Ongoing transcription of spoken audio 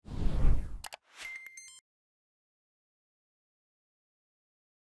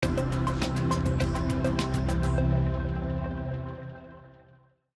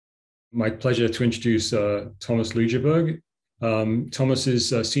My pleasure to introduce Thomas Lugeberg. Thomas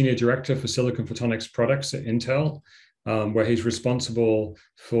is Senior Director for Silicon Photonics Products at Intel, where he's responsible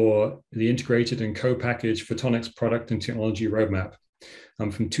for the integrated and co-packaged photonics product and technology roadmap.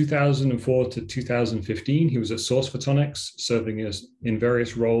 From 2004 to 2015, he was at Source Photonics, serving as in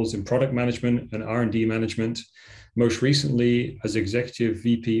various roles in product management and R&D management, most recently as Executive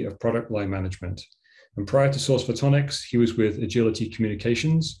VP of Product Line Management. And prior to Source Photonics, he was with Agility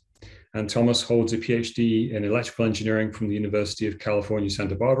Communications. And Thomas holds a PhD in electrical engineering from the University of California,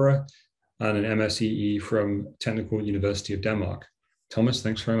 Santa Barbara, and an MSEE from Technical University of Denmark. Thomas,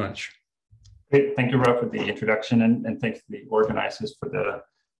 thanks very much. Great. Thank you, Rob, for the introduction, and thanks to the organizers for the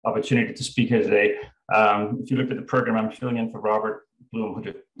opportunity to speak here today. If you looked at the program, I'm filling in for Robert Bloom,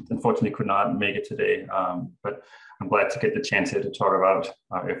 who unfortunately could not make it today, but I'm glad to get the chance here to talk about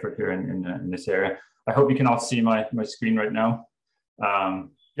our effort here in this area. I hope you can all see my screen right now.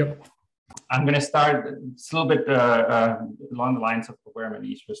 Yep. I'm going to start. It's a little bit along the lines of where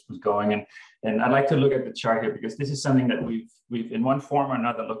Manish was going, and I'd like to look at the chart here because this is something that we've in one form or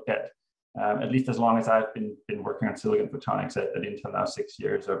another looked at least as long as I've been working on silicon photonics at Intel now 6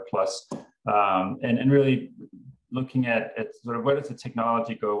 years or plus, and really looking at sort of where does the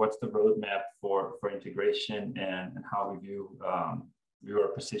technology go, what's the roadmap for integration, and how we view our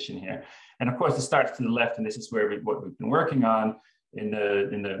position here. And of course, it starts to the left, and this is where what we've been working on in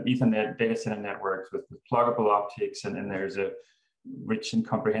the Ethernet data center networks with pluggable optics, and then there's a rich and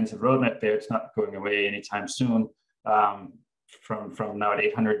comprehensive roadmap there. It's not going away anytime soon. From now at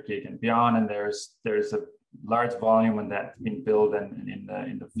 800 gig and beyond, and there's a large volume in that being built and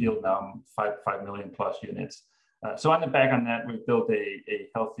in the field now, 5 million plus units. So on the back on that, we've built a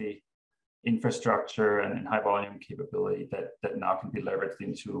healthy infrastructure and high volume capability that now can be leveraged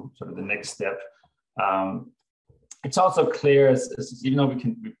into sort of the next step. It's also clear, as even though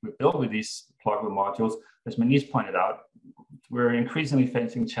we build with these pluggable modules, as Manish pointed out, we're increasingly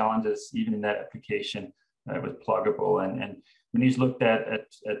facing challenges even in that application with pluggable. And Manish looked at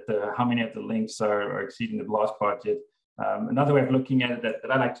how many of the links are exceeding the BLOS budget. Another way of looking at it that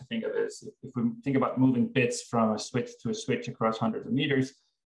I like to think of is if we think about moving bits from a switch to a switch across hundreds of meters,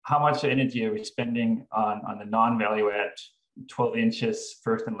 how much energy are we spending on the non-value add 12 inches,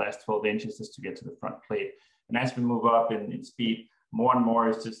 first and last 12 inches just to get to the front plate? And as we move up in speed, more and more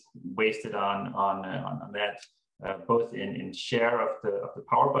is just wasted on that, both in share of the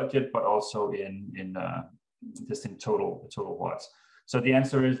power budget, but also in total watts. So the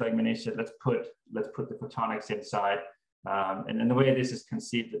answer is, like Manish said, let's put the photonics inside. And the way this is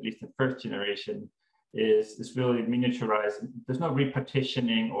conceived, at least in first generation, is really miniaturized. There's no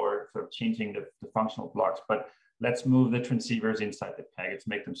repartitioning or sort of changing the functional blocks, but let's move the transceivers inside the package,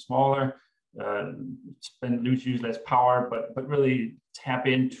 make them smaller, use less power, but really tap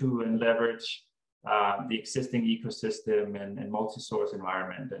into and leverage the existing ecosystem and multi-source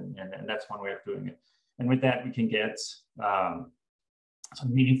environment, and that's one way of doing it. And with that, we can get some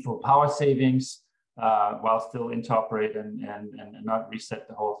meaningful power savings while still interoperate and not reset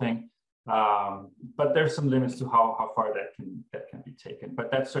the whole thing. But there's some limits to how far that can be taken.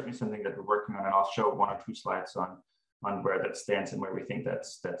 But that's certainly something that we're working on, and I'll show 1 or 2 slides on where that stands and where we think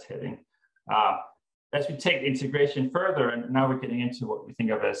that's heading. As we take integration further, and now we're getting into what we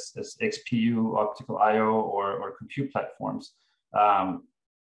think of as XPU, optical I/O, or compute platforms.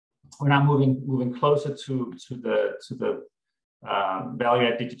 We're now moving closer to the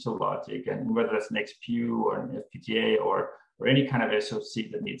value-add digital logic, and whether that's an XPU or an FPGA or any kind of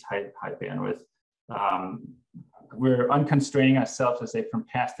SoC that needs high bandwidth. We're unconstraining ourselves, as say, from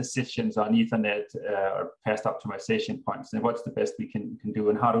past decisions on Ethernet or past optimization points, and what's the best we can do,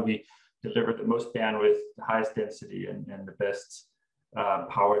 and how do we deliver the most bandwidth, the highest density, and the best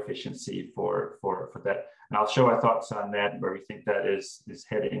power efficiency for that. And I'll show our thoughts on that, where we think that is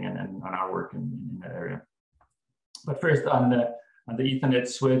heading, and on our work in that area. But first, on the Ethernet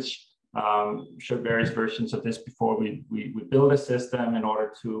switch, showed various versions of this before we build a system in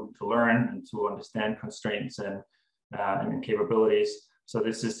order to learn and to understand constraints and capabilities. So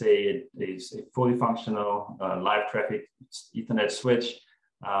this is a fully functional live traffic Ethernet switch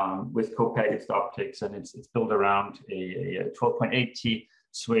with co-packaged optics, and it's built around a 12.8T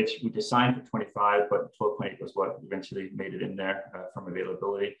switch. We designed for 25, but 12.8 was what eventually made it in there from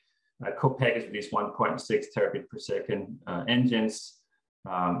availability. Co-packaged with these 1.6 terabit per second engines,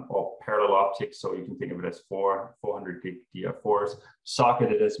 or parallel optics, so you can think of it as 400 gig DR4s,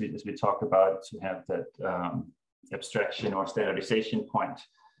 socketed as we talked about to have that abstraction or standardization point,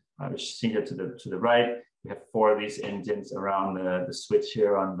 which is seen here to the right. We have 4 of these engines around the switch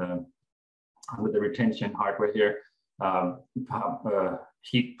here with the retention hardware here.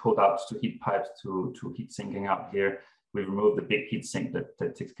 heat pulled out to heat pipes to heat sinking out here. We've removed the big heat sink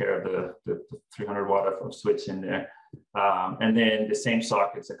that takes care of the 300 watt of switch in there. And then the same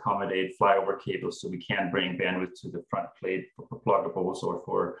sockets accommodate flyover cables, so we can bring bandwidth to the front plate for pluggables or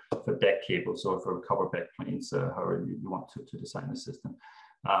for back cables or for cover back planes, however you want to design the system.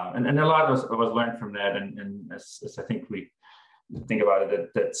 And a lot was learned from that. And as I think we think about it,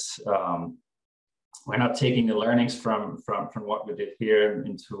 that's we're not taking the learnings from what we did here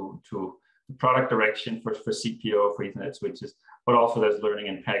into the product direction for CPO, for Ethernet switches, but also there's learning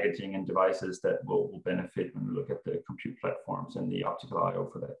in packaging and devices that will benefit when we look at the compute platforms and the optical I/O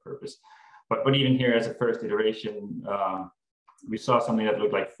for that purpose. But even here as a first iteration, we saw something that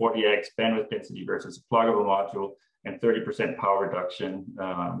looked like 40x bandwidth density versus a pluggable module and 30% power reduction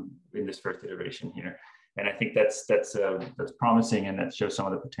in this first iteration here. And I think that's promising, and that shows some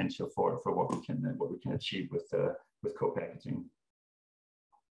of the potential for what we can achieve with co-packaging.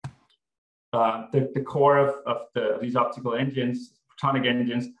 The core of these optical engines, photonic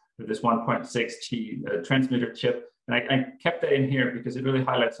engines, with this 1.6T transmitter chip, and I kept that in here because it really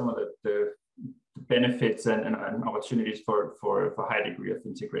highlights some of the benefits and opportunities for high degree of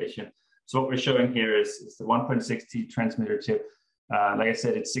integration. So what we're showing here is the 1.6T transmitter chip. Like I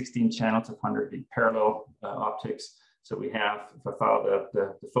said, it's 16 channels of 100 gig parallel optics. So we have, if I follow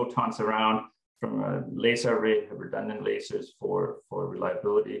the photons around from a laser array, redundant lasers for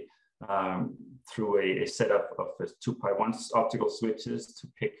reliability, through a setup of 2x1 optical switches to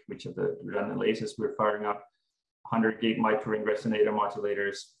pick which of the redundant lasers we're firing up, 100 gig microring resonator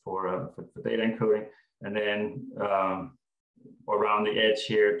modulators for data encoding, and then around the edge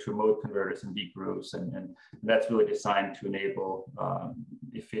here to mode converters and deep grooves, and that's really designed to enable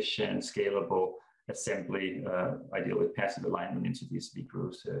efficient, scalable assembly, ideally with passive alignment into these deep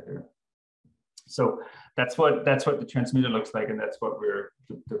grooves here. So that's what the transmitter looks like, and that's what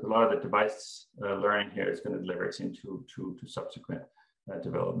a lot of the device learning here is going to leverage into subsequent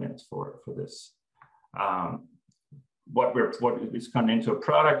developments for this. What is coming into a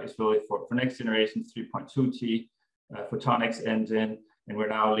product is really for next generation 3.2T photonics engine, and we're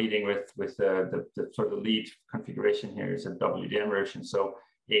now leading with the sort of lead configuration here is a WDM version, so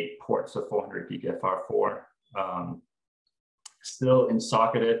 8 ports of 400 gig FR4, still in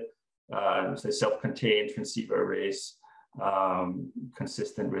socketed, say self-contained transceiver arrays,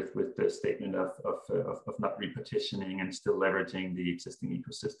 consistent with the statement of not repartitioning and still leveraging the existing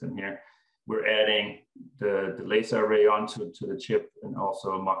ecosystem here. We're adding the laser array onto the chip, and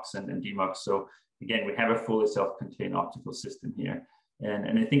also MUX and DMUX. So again, we have a fully self-contained optical system here.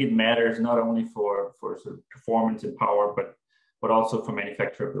 And I think it matters not only for sort of performance and power, but also for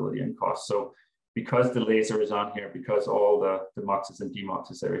manufacturability and cost. So because the laser is on here, because all the MUXes and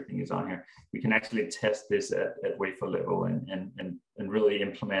DMUXes, everything is on here, we can actually test this at wafer level and really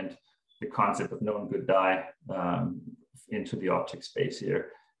implement the concept of known good die into the optic space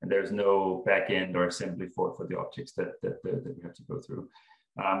here. And there's no back end or assembly for the optics that we have to go through.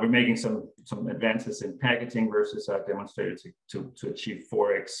 We're making some advances in packaging versus demonstrated to achieve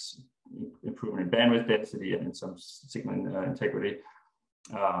 4x improvement in bandwidth density and in some signal integrity.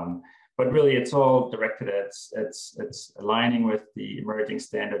 But really, it's all directed at aligning with the emerging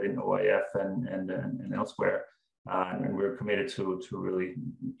standard in OIF and elsewhere. And we're committed to really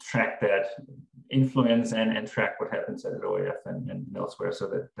track that influence and track what happens at OIF and elsewhere, so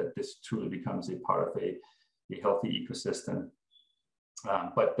that this truly becomes a part of a healthy ecosystem.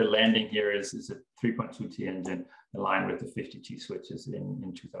 But the landing here is a 3.2T engine aligned with the 50T switches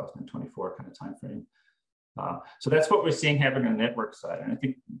in 2024 kind of time frame. So that's what we're seeing happen on the network side. And I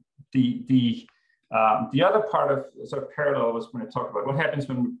think the other part of sort of parallel was going to talk about what happens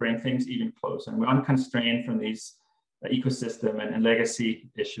when we bring things even closer and we're unconstrained from these ecosystem and legacy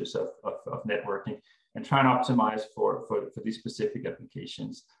issues of networking, and try and optimize for these specific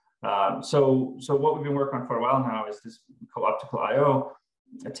applications. So what we've been working on for a while now is this co-optical I/O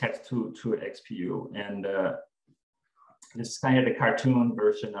attached to an XPU, and this is kind of the cartoon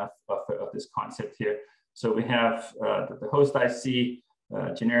version of this concept here. So we have the host IC,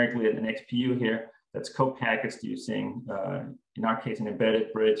 generically an XPU here that's co-packaged using, in our case, an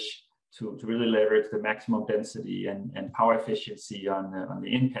embedded bridge to really leverage the maximum density and power efficiency on the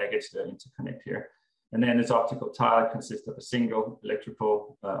in-package interconnect here. And then this optical tile consists of a single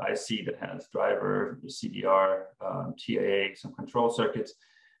electrical IC that has driver, CDR, TIA, some control circuits,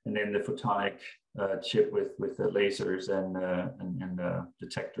 and then the photonic chip with the lasers and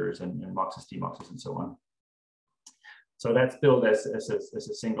detectors and MUXes, DMUXes, and so on. So that's built as a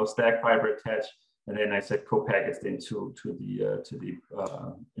single stack fiber attached, and then I said co-packaged into the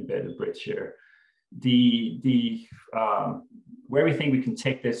embedded bridge here. where we think we can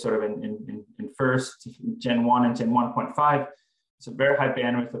take this sort of in first Gen 1 and Gen 1.5, it's a very high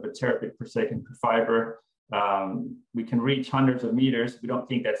bandwidth of a terabit per second per fiber. We can reach hundreds of meters. We don't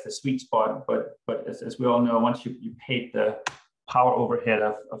think that's the sweet spot, but as we all know, once you paid the power overhead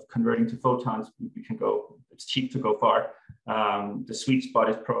of converting to photons, we can go, it's cheap to go far. The sweet spot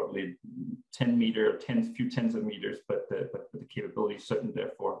is probably 10 meter, few tens of meters, but the capability is certainly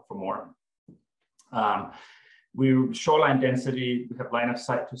there for more. Shoreline density, we have line of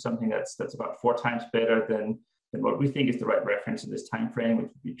sight to something that's about 4 times better than what we think is the right reference in this time frame,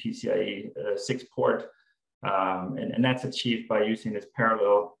 which would be PCIe 6 port. And that's achieved by using this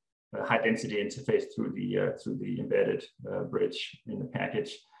parallel high density interface through the embedded bridge in the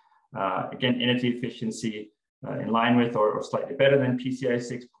package. Again, energy efficiency in line with or slightly better than PCIe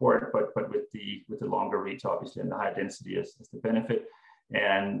 6 port, but with the longer reach, obviously, and the high density is the benefit.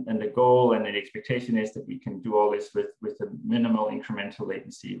 And the goal and the expectation is that we can do all this with a minimal incremental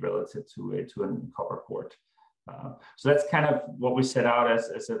latency relative to a copper port. So that's kind of what we set out as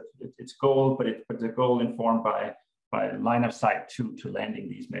its goal, but the goal informed by line of sight to landing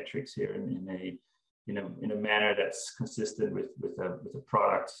these metrics here in a manner that's consistent with a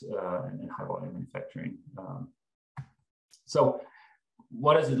product and high volume manufacturing. So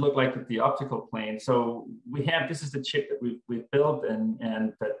what does it look like with the optical plane? So this is the chip that we've built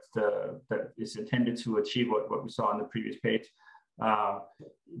and that is intended to achieve what we saw on the previous page.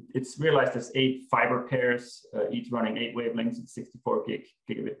 It's realized as 8 fiber pairs, each running 8 wavelengths at 64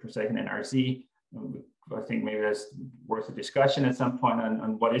 gigabit per second NRZ. I think maybe that's worth a discussion at some point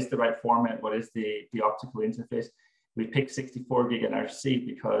on what is the right format, what is the optical interface. We picked 64 gig NRZ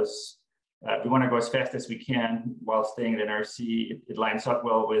because we want to go as fast as we can while staying at NRZ. It lines up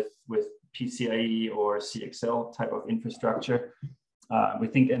well with PCIe or CXL type of infrastructure. We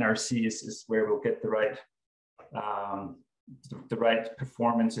think NRZ is where we'll get the right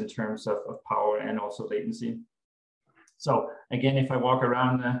performance in terms of power and also latency. So again, if I walk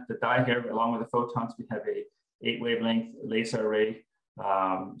around the die here, along with the photons, we have a 8 wavelength laser array.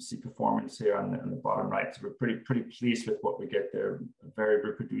 See performance here on the bottom right. So we're pretty pleased with what we get there. Very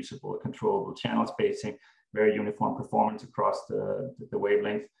reproducible, controllable channel spacing, very uniform performance across the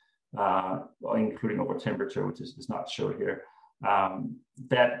wavelength, including over temperature, which is not shown here.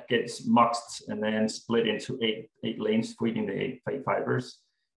 That gets muxed and then split into eight lanes feeding the 8 fibers.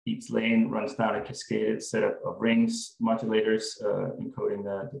 Each lane runs down a cascaded set of rings, modulators, encoding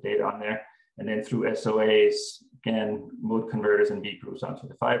the data on there. And then through SOAs, again, mode converters and V groups onto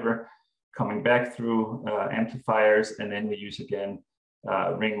the fiber, coming back through amplifiers, and then we use again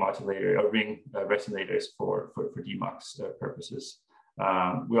ring modulator or ring resonators for demux purposes.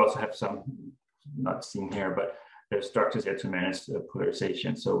 We also have some, not seen here, but there's structures there to manage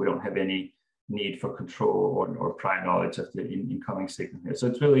polarization, so we don't have any need for control or prior knowledge of the incoming signal here. So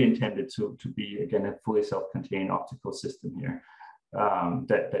it's really intended to be, again, a fully self-contained optical system here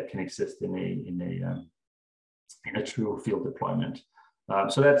that can exist in a true field deployment.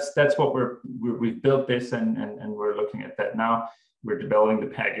 So that's what we've built this and we're looking at that now. We're developing the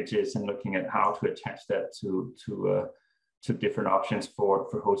packages and looking at how to attach that to different options for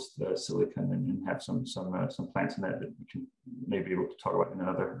host silicon and have some plans in that we can maybe be able to talk about in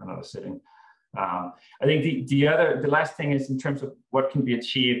another setting. I think the last thing is in terms of what can be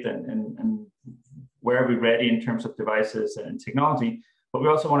achieved and where are we ready in terms of devices and technology, but we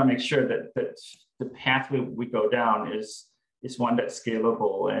also want to make sure that the path we go down is one that's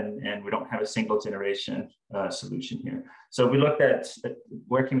scalable and we don't have a single generation solution here. So we looked at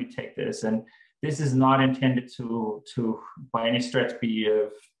where can we take this, and this is not intended to by any stretch be a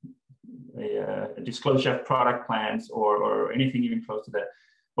disclosure of product plans or anything even close to that.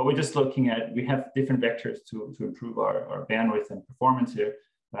 But we're just looking at, we have different vectors to improve our bandwidth and performance here.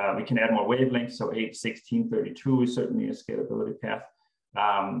 We can add more wavelengths, so 8, 16, 32 is certainly a scalability path.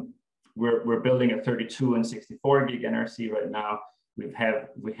 We're building a 32 and 64 gig NRZ right now. We have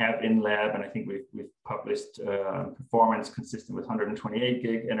in lab, and I think we've published performance consistent with 128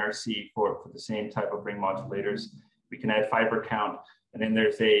 gig NRZ for the same type of ring modulators. We can add fiber count, and then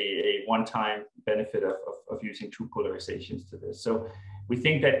there's a one-time benefit of using 2 polarizations to this. So we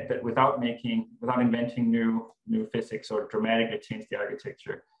think that without inventing new physics or dramatically change the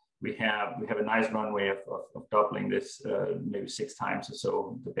architecture, we have a nice runway of doubling this, maybe 6 times or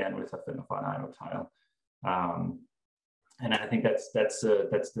so the bandwidth of an IO tile. And I think that's the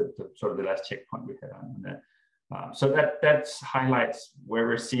sort of the last checkpoint we had on that. So that highlights where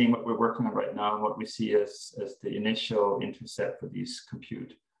we're seeing what we're working on right now and what we see as the initial intercept for these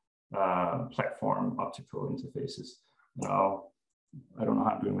compute platform optical interfaces. I don't know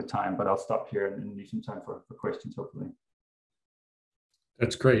how I'm doing with time, but I'll stop here and leave some time for questions, hopefully.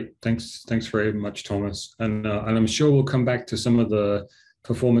 That's great. Thanks very much, Thomas. And I'm sure we'll come back to some of the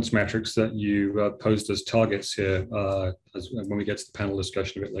performance metrics that you posed as targets here when we get to the panel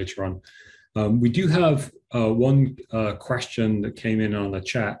discussion a bit later on. We do have one question that came in on the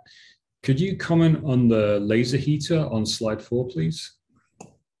chat. Could you comment on the laser heater on slide 4, please?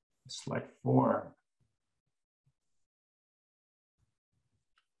 Slide 4.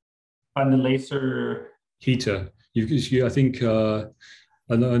 On the laser heater, I think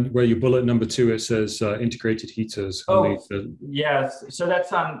where your bullet number 2, it says integrated heaters. Yes. So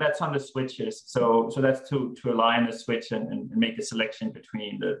that's on the switches. So that's to align the switch and make a selection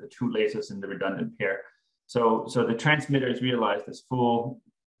between the 2 lasers in the redundant pair. So the transmitter is realized as full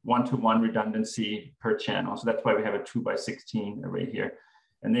 1-to-1 redundancy per channel. So that's why we have a 2x16 array here.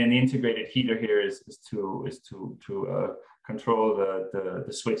 And then the integrated heater here is to control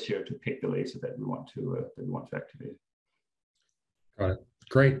the switch here to pick the laser that we want to activate. Got it.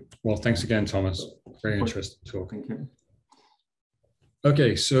 Great. Well, thanks again, Thomas. Very interesting talk. Thank you.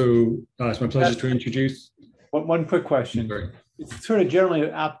 Okay, so it's my pleasure to introduce. One quick question. It's sort of generally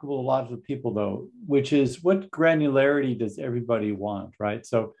applicable to a lot of people, though, which is what granularity does everybody want, right?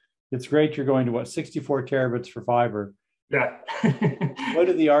 So it's great you're going to, what, 64 terabits for fiber. Yeah. What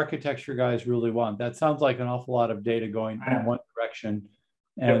do the architecture guys really want? That sounds like an awful lot of data going in one direction.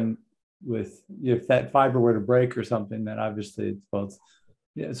 And if that fiber were to break or something, then obviously it's both.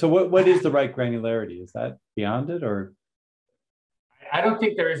 Yeah. So what is the right granularity? Is that beyond it, or? I don't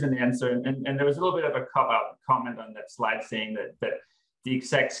think there is an answer. And there was a little bit of a comment on that slide saying that the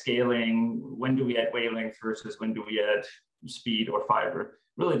exact scaling, when do we add wavelength versus when do we add speed or fiber,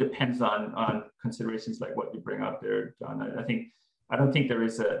 really depends on considerations like what you bring up there, John. I don't think there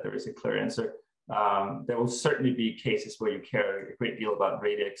is a clear answer. There will certainly be cases where you care a great deal about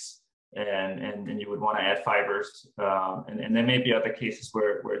radix and you would want to add fibers. And there may be other cases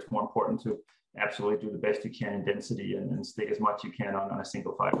where it's more important to absolutely do the best you can in density and stick as much you can on a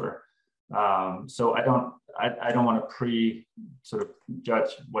single fiber. So I don't want to sort of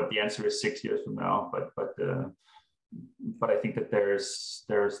judge what the answer is 6 years from now, but I think that there's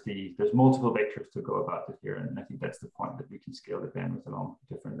multiple vectors to go about it here, and I think that's the point, that we can scale the bandwidth along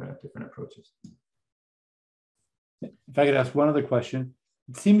different approaches. If I could ask one other question,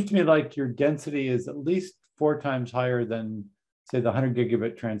 it seems to me like your density is at least 4 times higher than, say, the 100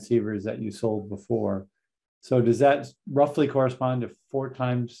 gigabit transceivers that you sold before. So does that roughly correspond to 4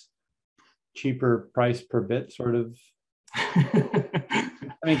 times cheaper price per bit, sort of?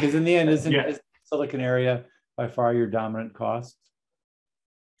 I mean, because in the end, isn't silicon area by far your dominant cost?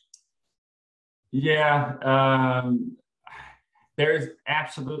 Yeah, there's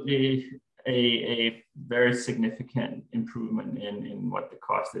absolutely a very significant improvement in what the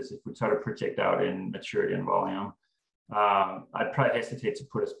cost is if we try to project out in maturity and volume. I'd probably hesitate to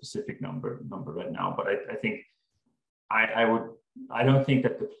put a specific number right now, but I think I don't think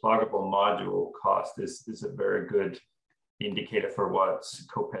that the pluggable module cost is a very good indicator for what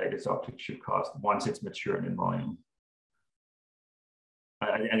co-packaged optics should cost once it's mature and in volume.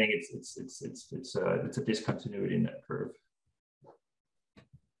 I think it's a discontinuity in that curve.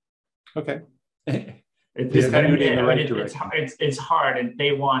 Okay. Discontinuity in the right direction. It's hard, and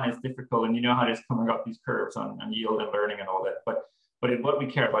day one is difficult, and you know how it is coming up these curves on yield and learning and all that. But what we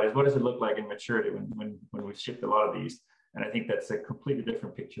care about is what does it look like in maturity when we've shipped a lot of these, and I think that's a completely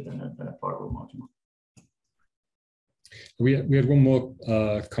different picture than a pluggable module. We had one more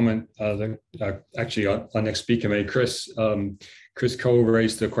comment that actually our next speaker made. Chris Cole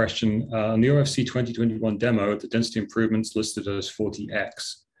raised the question on the OFC 2021 demo. The density improvements listed as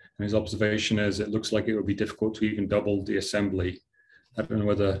 40x, and his observation is it looks like it would be difficult to even double the assembly. I don't know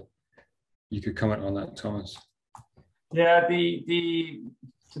whether you could comment on that, Thomas. Yeah, the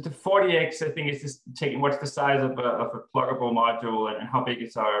 40x, I think, is just taking what's the size of a pluggable module and how big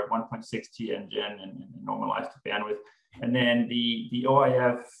is our 1.6T engine and normalized to bandwidth. And then the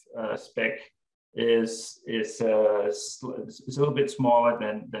OIF spec is a little bit smaller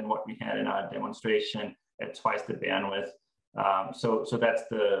than what we had in our demonstration at twice the bandwidth. So that's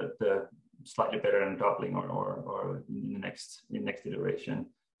the slightly better than doubling or in the next iteration.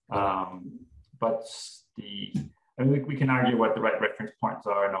 But I mean, we can argue what the right reference points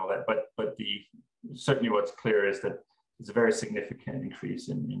are and all that, but certainly what's clear is that it's a very significant increase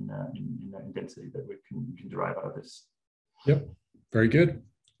in density that we can derive out of this. Yep, very good.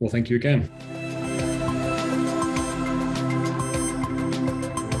 Well, thank you again.